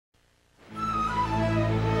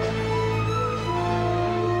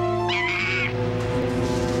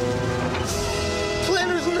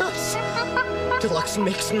Deluxe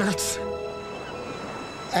mixed nuts.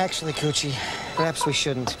 Actually, Coochie, perhaps we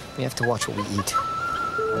shouldn't. We have to watch what we eat.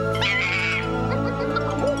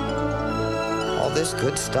 All this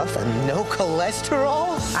good stuff and no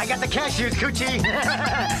cholesterol? I got the cashews, Coochie.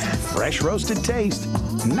 Fresh roasted taste,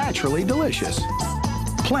 naturally delicious.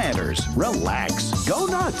 Planters, relax, go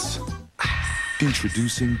nuts.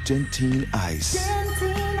 Introducing Dentyne Ice.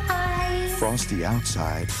 Dentyne Ice. Frosty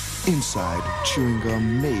outside, inside chewing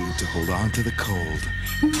gum made to hold on to the cold.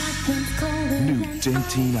 Nothing's colder New than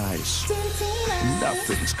Dentyne Ice. Dentyne Ice.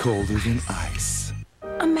 Nothing's colder than ice.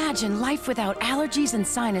 Imagine life without allergies and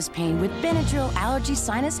sinus pain with Benadryl Allergy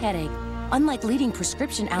Sinus Headache. Unlike leading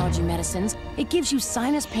prescription allergy medicines, it gives you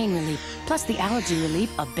sinus pain relief, plus the allergy relief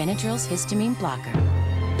of Benadryl's histamine blocker.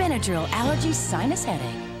 Benadryl Allergy Sinus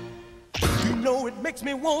Headache. You know it makes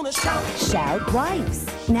me wanna shout. Shout Wipes.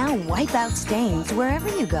 Now wipe out stains wherever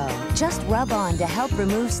you go. Just rub on to help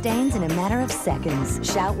remove stains in a matter of seconds.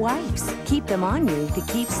 Shout Wipes. Keep them on you to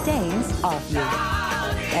keep stains off you.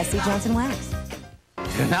 S.C. Johnson Wax.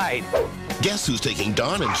 Tonight, guess who's taking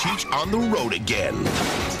Don and Cheech on the road again?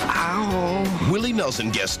 ow. Willie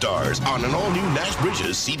Nelson guest stars on an all-new Nash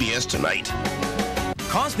Bridges CBS Tonight.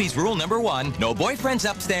 Cosby's rule number 1, no boyfriends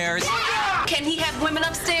upstairs. Can he have women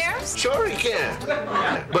upstairs? Sure he can,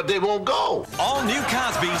 but they won't go. All new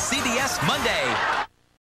Cosby, CBS Monday.